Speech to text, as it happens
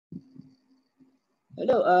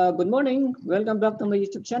Hello, good morning. Welcome back to my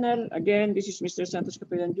YouTube channel. Again, this is Mr. Santos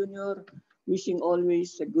Capellan Jr. Wishing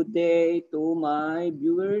always a good day to my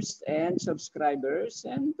viewers and subscribers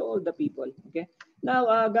and to all the people. Okay. Now,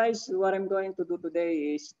 guys, what I'm going to do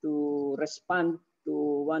today is to respond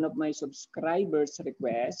to one of my subscribers'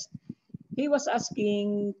 requests. He was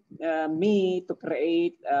asking me to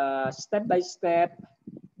create step-by-step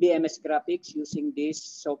BMS graphics using this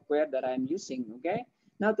software that I'm using. Okay.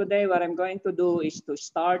 Now today what I'm going to do is to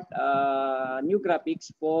start new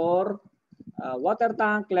graphics for water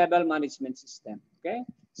tank level management system. Okay,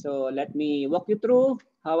 so let me walk you through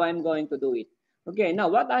how I'm going to do it. Okay, now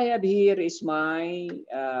what I have here is my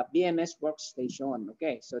BMS workstation.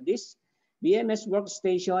 Okay, so this BMS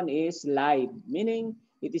workstation is live, meaning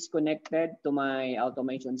it is connected to my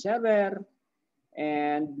automation server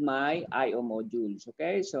and my I/O modules.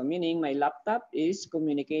 Okay, so meaning my laptop is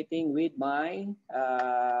communicating with my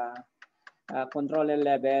controller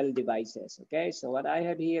level devices. Okay, so what I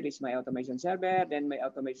have here is my automation server. Then my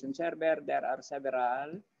automation server, there are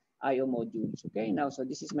several I/O modules. Okay, now so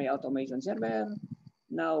this is my automation server.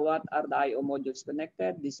 Now what are the I/O modules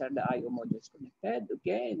connected? These are the I/O modules connected.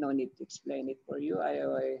 Okay, no need to explain it for you.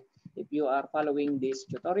 If you are following this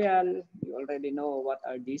tutorial, you already know what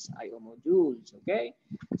are these I/O modules. Okay,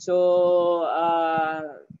 so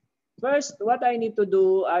first, what I need to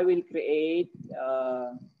do, I will create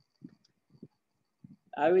a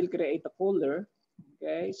folder.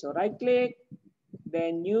 Okay, so right click,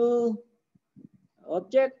 then new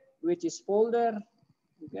object, which is folder.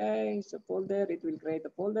 Okay, so folder, it will create a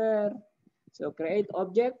folder. So create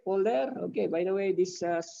object folder. Okay, by the way, this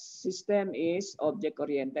system is object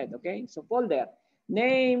oriented. Okay, so folder.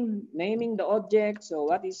 Naming the object. So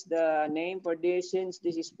what is the name for this? Since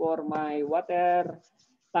this is for my water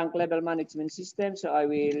tank level management system, so I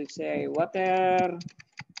will say water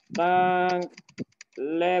tank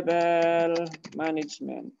level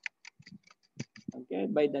management. Okay,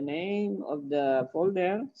 by the name of the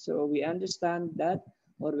folder. So we understand that,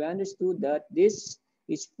 or we understood that this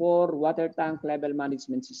is for water tank level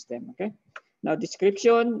management system. Okay, now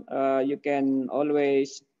description, you can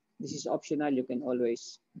always, this is optional, you can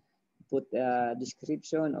always put a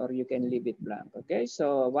description or you can leave it blank. Okay,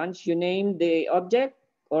 so once you name the object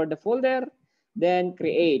or the folder, then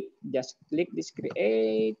create, just click this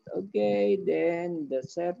create. Okay, then the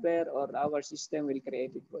server or our system will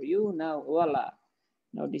create it for you. Now voila,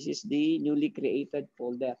 now this is the newly created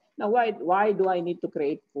folder. Now why do I need to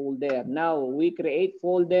create folder? Now we create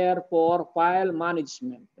folder for file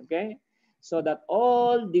management. Okay, so that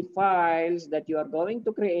all the files that you are going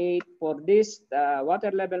to create for this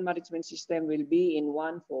water level management system will be in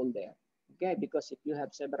one folder. Okay, because if you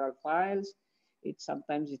have several files,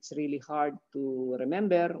 sometimes it's really hard to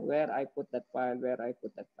remember where I put that file, where I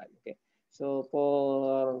put that file. Okay, so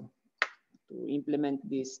to implement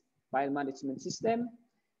this file management system,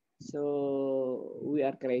 so we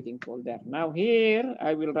are creating folder. Now here,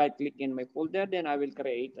 I will right click in my folder, then I will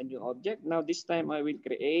create a new object. Now this time I will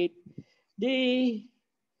create the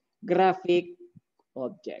graphic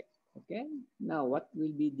object. Okay, now what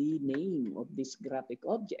will be the name of this graphic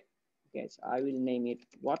object? Okay, so I will name it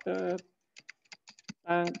water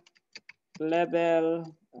tank level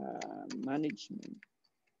management.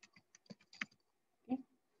 Okay,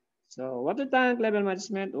 so water tank level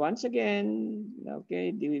management, once again,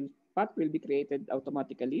 okay, the path will be created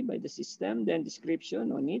automatically by the system, then description,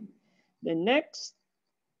 no need. Then next,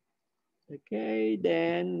 okay,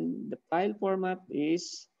 then the file format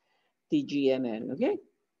is TGML. Okay,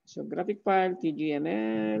 so graphic file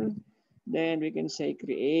TGML, then we can say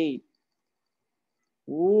create.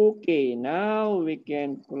 Okay, now we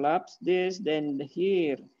can collapse this. Then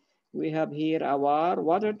here we have here our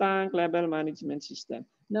water tank level management system.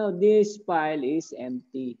 Now this file is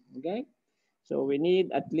empty. Okay, so we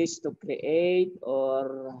need at least to create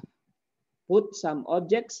or put some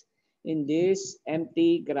objects in this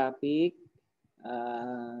empty graphic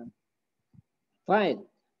file.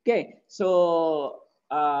 Okay, so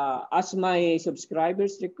as my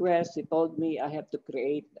subscribers request, he told me I have to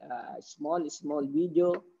create a small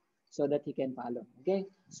video so that he can follow. Okay,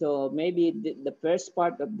 so maybe the first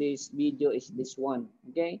part of this video is this one.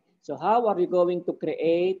 Okay, so how are you going to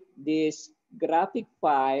create this graphic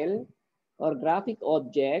file or graphic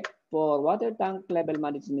object for water tank level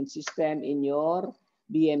management system in your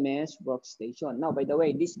BMS workstation? Now, by the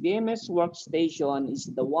way, this BMS workstation is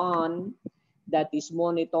the one that is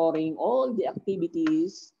monitoring all the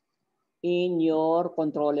activities in your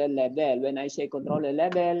controller level. When I say controller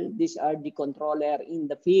level, these are the controller in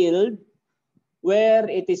the field where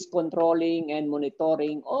it is controlling and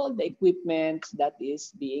monitoring all the equipment that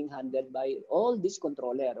is being handled by all this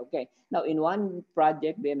controller. Okay. Now, in one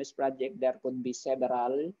project, BMS project, there could be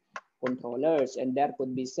several controllers, and there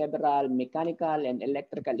could be several mechanical and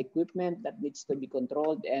electrical equipment that needs to be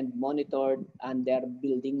controlled and monitored under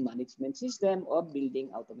building management system or building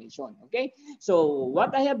automation. Okay. So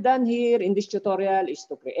what I have done here in this tutorial is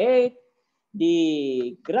to create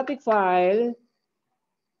the graphic file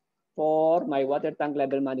for my water tank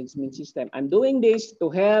level management system. I'm doing this to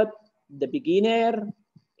help the beginner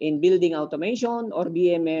in building automation or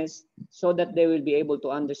BMS so that they will be able to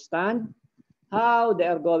understand how they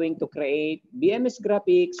are going to create BMS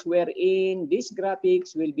graphics, wherein these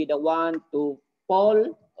graphics will be the one to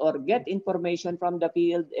pull or get information from the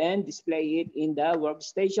field and display it in the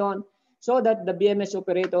workstation so that the BMS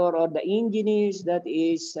operator or the engineers that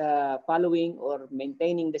is following or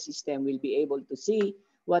maintaining the system will be able to see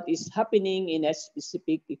what is happening in a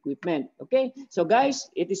specific equipment. Okay, so guys,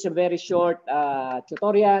 it is a very short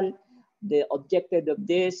tutorial. The objective of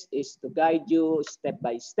this is to guide you step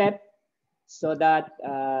by step so that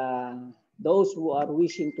those who are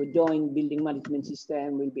wishing to join building management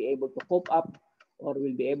system will be able to cope up or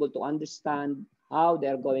will be able to understand how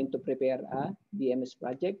they're going to prepare a BMS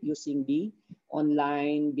project using the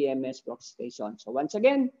online BMS workstation. So once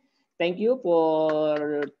again, thank you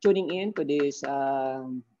for tuning in to this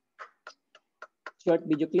short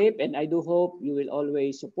video clip, and I do hope you will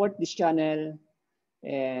always support this channel.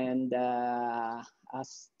 And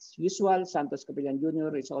as usual, Santos Capillan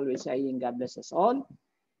Jr. is always saying God bless us all.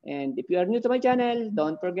 And if you are new to my channel,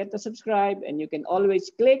 don't forget to subscribe, and you can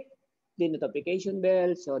always click the notification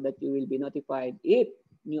bell so that you will be notified if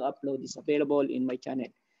new upload is available in my channel.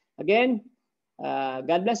 Again,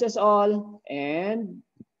 God bless us all, and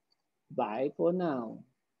bye for now.